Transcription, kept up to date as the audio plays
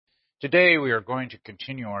Today we are going to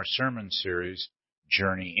continue our sermon series,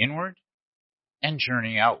 Journey Inward and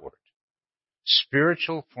Journey Outward,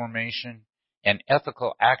 Spiritual Formation and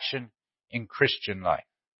Ethical Action in Christian Life.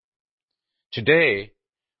 Today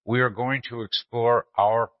we are going to explore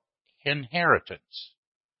our inheritance,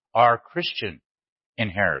 our Christian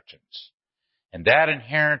inheritance, and that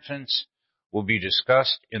inheritance will be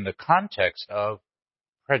discussed in the context of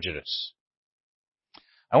prejudice.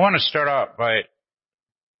 I want to start out by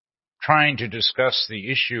trying to discuss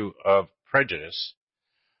the issue of prejudice,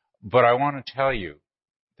 but I want to tell you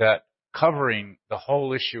that covering the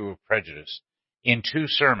whole issue of prejudice in 2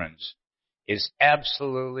 sermons is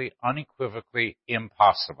absolutely, unequivocally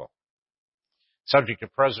impossible. Subject of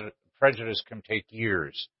prejudice can take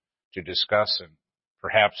years to discuss and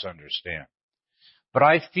perhaps understand. But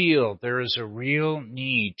I feel there is a real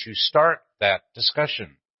need to start that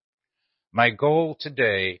discussion. My goal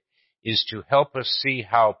today is to help us see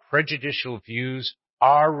how prejudicial views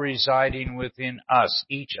are residing within us,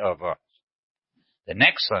 each of us. The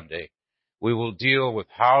next Sunday, we will deal with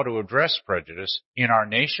how to address prejudice in our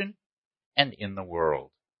nation and in the world.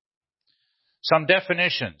 Some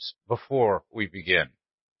definitions before we begin.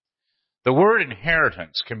 The word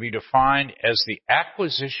inheritance can be defined as the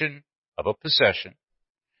acquisition of a possession,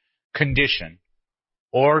 condition,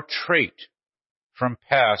 or trait from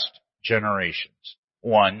past generations,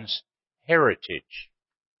 one's heritage.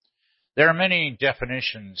 There are many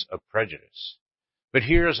definitions of prejudice, but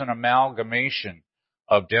here's an amalgamation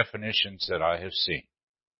of definitions that I have seen.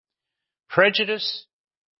 Prejudice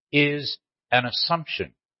is an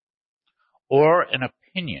assumption or an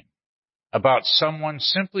opinion about someone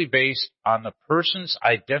simply based on the person's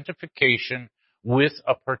identification with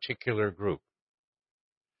a particular group.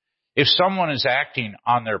 If someone is acting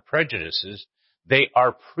on their prejudices, they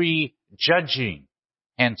are prejudging,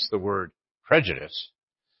 hence the word prejudice.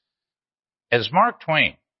 As Mark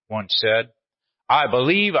Twain once said, "I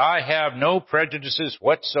believe I have no prejudices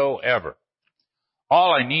whatsoever.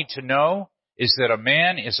 All I need to know is that a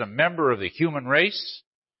man is a member of the human race,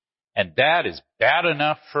 and that is bad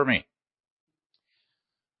enough for me."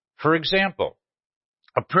 For example,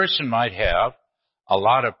 a person might have a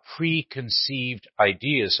lot of preconceived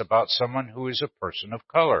ideas about someone who is a person of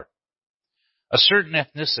color, a certain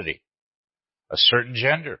ethnicity, a certain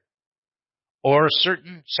gender, or a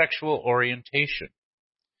certain sexual orientation.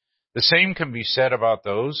 The same can be said about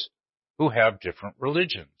those who have different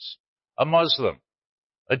religions, a Muslim,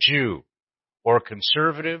 a Jew, or a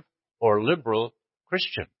conservative or liberal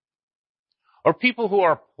Christian, or people who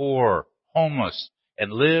are poor, homeless,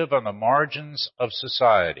 and live on the margins of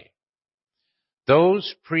society.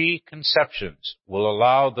 Those preconceptions will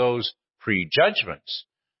allow those prejudgments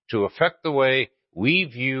to affect the way we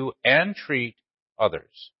view and treat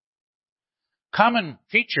others. Common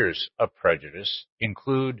features of prejudice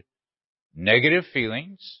include negative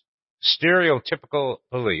feelings, stereotypical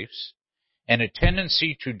beliefs, and a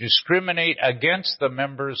tendency to discriminate against the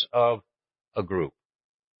members of a group.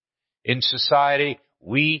 In society,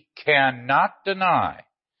 we cannot deny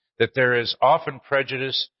that there is often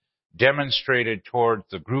prejudice demonstrated toward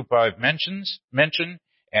the group I've mentioned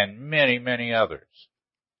and many, many others.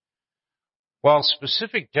 While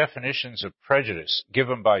specific definitions of prejudice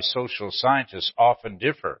given by social scientists often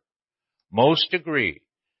differ, most agree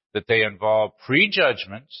that they involve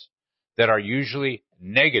prejudgments that are usually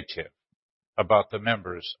negative about the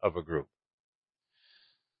members of a group.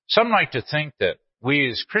 Some like to think that we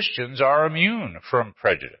as Christians are immune from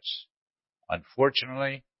prejudice.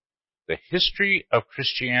 Unfortunately, the history of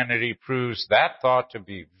Christianity proves that thought to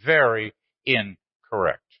be very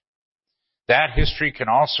incorrect. That history can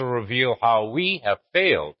also reveal how we have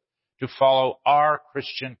failed to follow our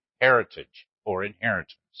Christian heritage or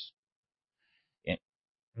inheritance. In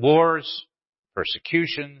wars,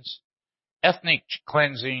 persecutions, ethnic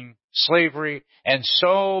cleansing, slavery, and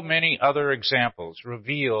so many other examples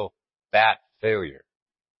reveal that failure.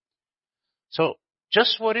 So,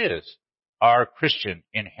 just what is our Christian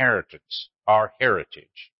inheritance, our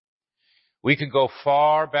heritage? We can go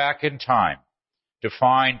far back in time to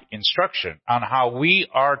find instruction on how we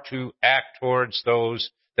are to act towards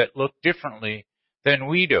those that look differently than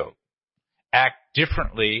we do, act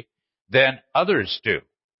differently than others do,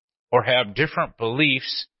 or have different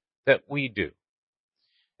beliefs that we do.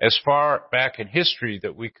 As far back in history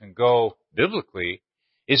that we can go biblically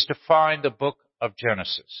is to find the book of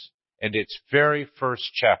Genesis and its very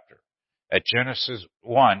first chapter at Genesis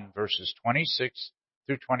 1, verses 26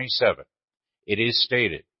 through 27. It is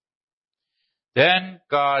stated, "Then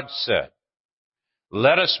God said,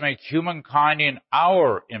 'Let us make humankind in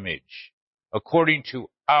our image, according to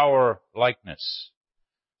our likeness.'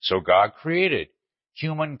 So God created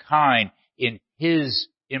humankind in His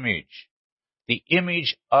image, the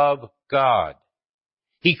image of God.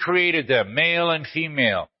 He created them, male and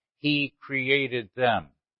female. He created them.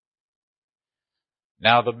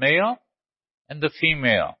 Now the male and the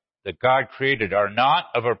female that God created are not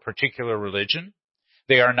of a particular religion.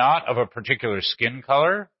 They are not of a particular skin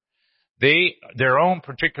color. Their own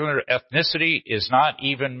particular ethnicity is not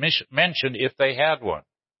even mentioned if they had one.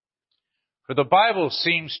 For the Bible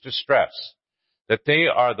seems to stress that they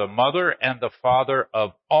are the mother and the father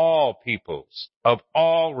of all peoples, of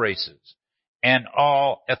all races, and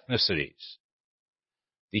all ethnicities.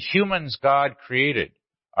 The humans God created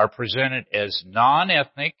are presented as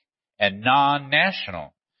non-ethnic and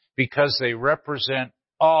non-national because they represent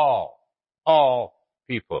all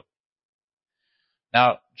people.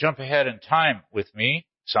 Now, jump ahead in time with me,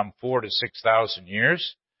 some 4,000 to 6,000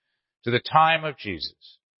 years, to the time of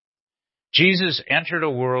Jesus. Jesus entered a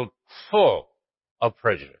world full of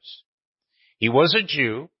prejudice. He was a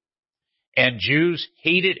Jew, and Jews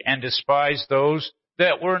hated and despised those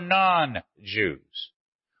that were non-Jews,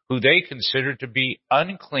 who they considered to be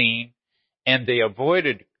unclean, and they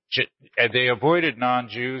avoided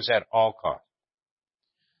non-Jews at all costs.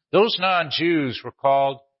 Those non-Jews were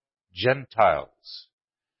called Gentiles.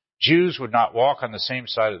 Jews would not walk on the same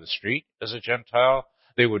side of the street as a Gentile.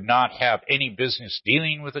 They would not have any business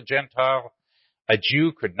dealing with a Gentile. A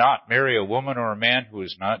Jew could not marry a woman or a man who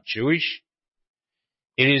is not Jewish.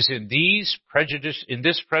 It is in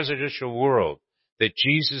this prejudicial world that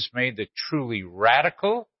Jesus made the truly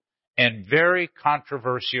radical and very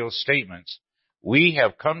controversial statements we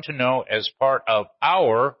have come to know as part of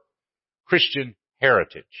our Christian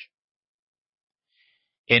heritage.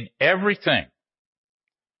 In everything,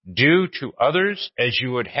 do to others as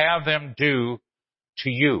you would have them do to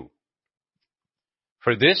you.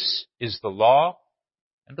 For this is the law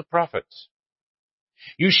and the prophets.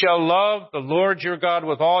 You shall love the Lord your God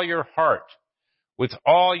with all your heart, with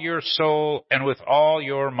all your soul, and with all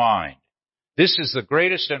your mind. This is the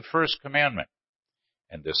greatest and first commandment,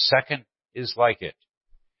 and the second is like it.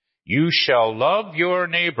 You shall love your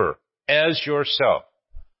neighbor as yourself.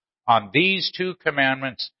 On these two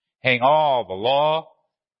commandments hang all the law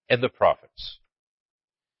and the prophets.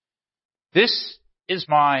 This is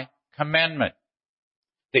my commandment,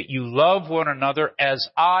 that you love one another as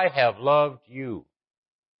I have loved you.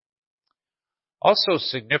 Also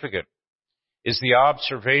significant is the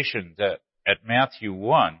observation that at Matthew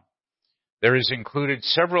 1, there is included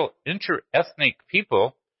several interethnic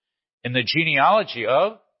people in the genealogy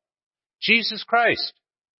of Jesus Christ.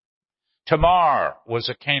 Tamar was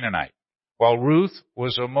a Canaanite, while Ruth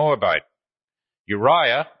was a Moabite.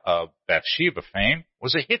 Uriah, of Bathsheba fame,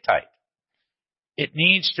 was a Hittite. It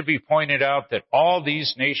needs to be pointed out that all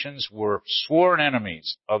these nations were sworn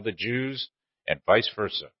enemies of the Jews and vice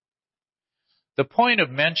versa. The point of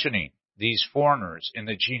mentioning these foreigners in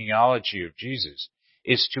the genealogy of Jesus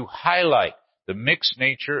is to highlight the mixed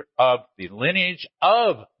nature of the lineage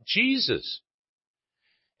of Jesus,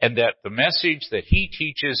 and that the message that he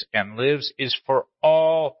teaches and lives is for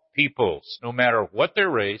all peoples, no matter what their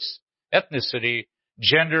race, ethnicity,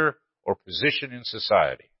 gender, or position in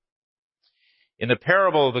society. In the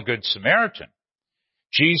parable of the Good Samaritan,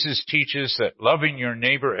 Jesus teaches that loving your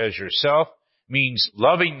neighbor as yourself means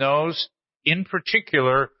loving those in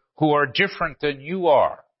particular who are different than you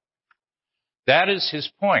are. That is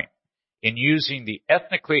his point in using the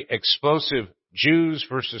ethnically explosive Jews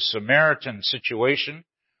versus Samaritan situation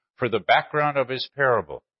for the background of his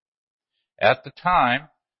parable. At the time,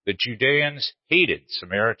 the Judeans hated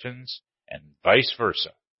Samaritans and vice versa,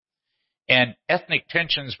 and ethnic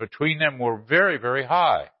tensions between them were very, very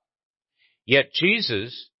high. Yet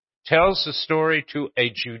Jesus tells the story to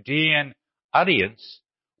a Judean audience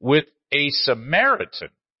with a Samaritan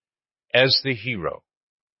as the hero,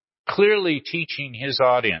 clearly teaching his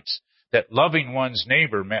audience that loving one's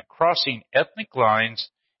neighbor meant crossing ethnic lines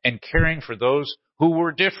and caring for those who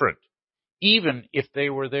were different, even if they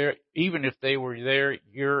were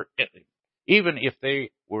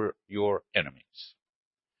your enemies.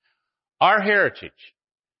 Our heritage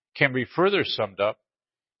can be further summed up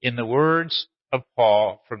in the words of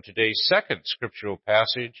Paul from today's second scriptural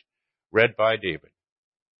passage read by David.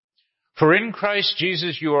 For in Christ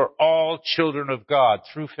Jesus you are all children of God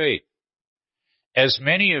through faith. As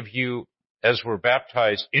many of you as were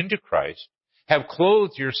baptized into Christ have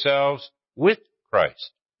clothed yourselves with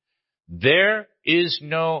Christ. There is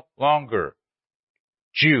no longer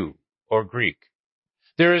Jew or Greek.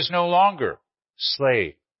 There is no longer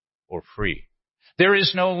slave or free. There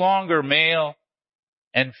is no longer male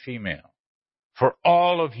and female. For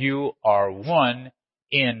all of you are one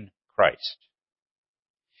in Christ.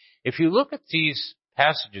 If you look at these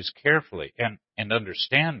passages carefully and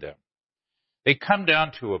understand them, they come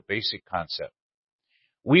down to a basic concept.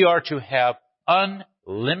 We are to have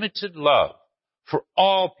unlimited love for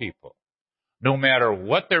all people, no matter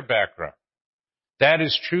what their background. That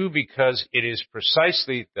is true because it is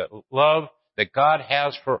precisely the love that God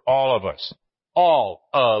has for all of us. All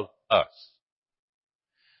of us.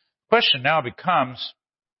 The question now becomes,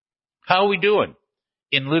 how are we doing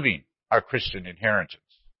in living our Christian inheritance?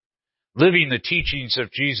 Living the teachings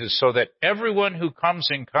of Jesus so that everyone who comes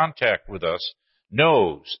in contact with us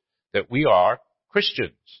knows that we are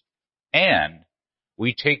Christians and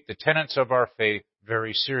we take the tenets of our faith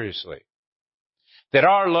very seriously. That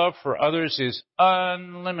our love for others is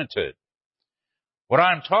unlimited. What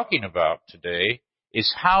I'm talking about today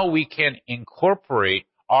is how we can incorporate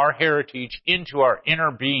our heritage into our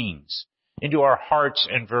inner beings, into our hearts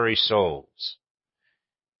and very souls,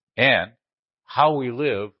 and how we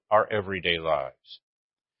live our everyday lives.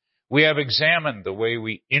 We have examined the way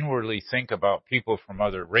we inwardly think about people from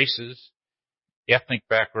other races, ethnic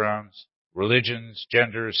backgrounds, religions,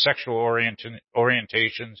 genders, sexual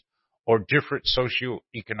orientations, or different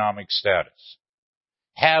socioeconomic status.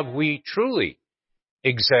 Have we truly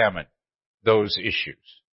examined those issues?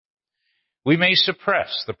 We may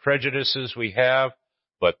suppress the prejudices we have,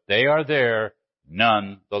 but they are there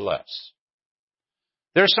nonetheless.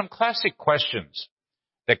 There are some classic questions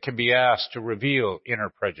that can be asked to reveal inner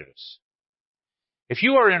prejudice. If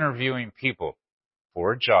you are interviewing people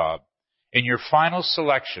for a job and your final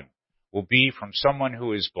selection will be from someone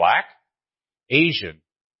who is black, Asian,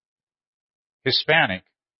 Hispanic,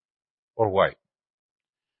 or white,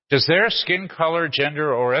 does their skin color,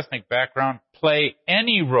 gender, or ethnic background play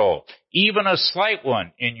any role, even a slight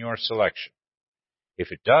one, in your selection?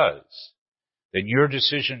 If it does, then your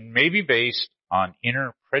decision may be based on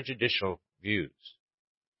inner prejudicial views.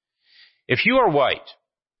 If you are white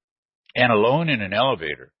and alone in an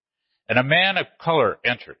elevator and a man of color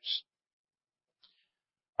enters,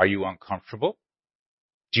 are you uncomfortable?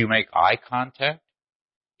 Do you make eye contact?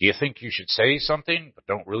 Do you think you should say something but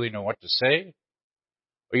don't really know what to say?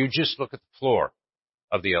 Or you just look at the floor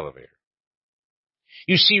of the elevator?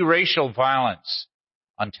 You see racial violence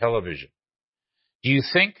on television. Do you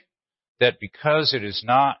think that because it is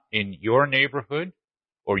not in your neighborhood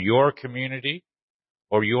or your community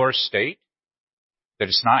or your state, that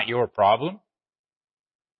it's not your problem?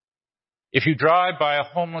 If you drive by a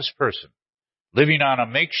homeless person living on a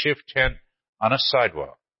makeshift tent on a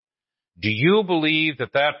sidewalk, do you believe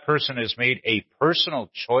that that person has made a personal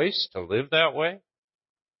choice to live that way?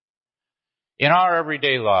 In our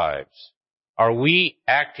everyday lives, are we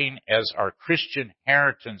acting as our Christian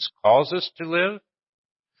inheritance calls us to live?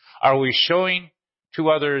 Are we showing to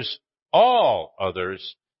others, all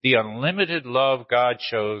others, the unlimited love God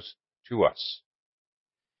shows to us?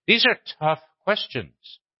 These are tough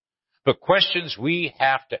questions, but questions we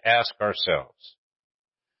have to ask ourselves.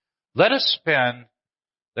 Let us spend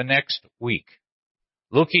the next week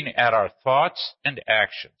looking at our thoughts and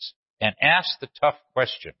actions and ask the tough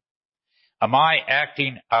question, am I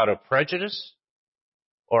acting out of prejudice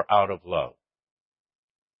or out of love?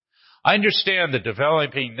 I understand that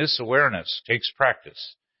developing this awareness takes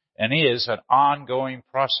practice and is an ongoing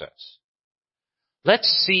process. Let's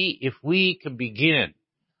see if we can begin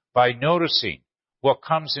by noticing what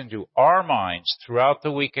comes into our minds throughout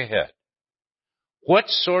the week ahead. What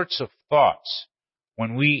sorts of thoughts,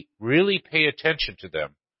 when we really pay attention to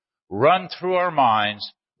them, run through our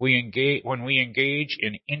minds when we engage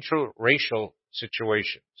in interracial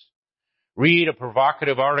situations? Read a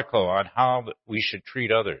provocative article on how we should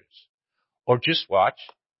treat others, or just watch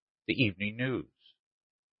the evening news.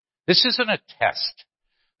 This isn't a test.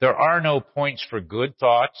 There are no points for good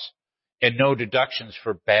thoughts and no deductions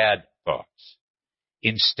for bad thoughts.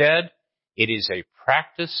 Instead, it is a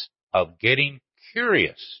practice of getting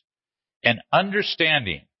curious and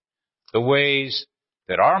understanding the ways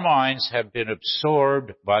that our minds have been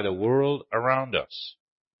absorbed by the world around us.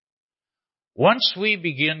 Once we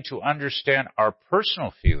begin to understand our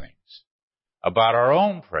personal feelings about our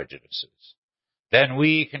own prejudices, then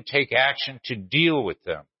we can take action to deal with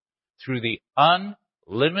them through the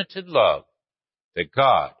unlimited love that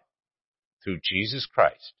God, through Jesus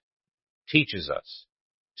Christ, teaches us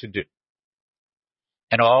to do.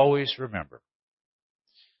 And always remember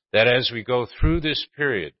that as we go through this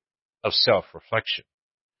period of self-reflection,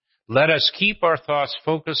 let us keep our thoughts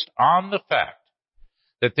focused on the fact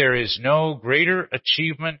that there is no greater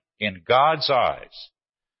achievement in God's eyes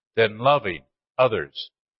than loving others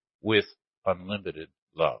with unlimited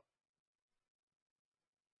love.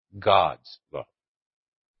 God's love.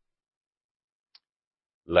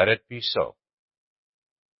 Let it be so.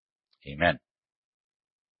 Amen.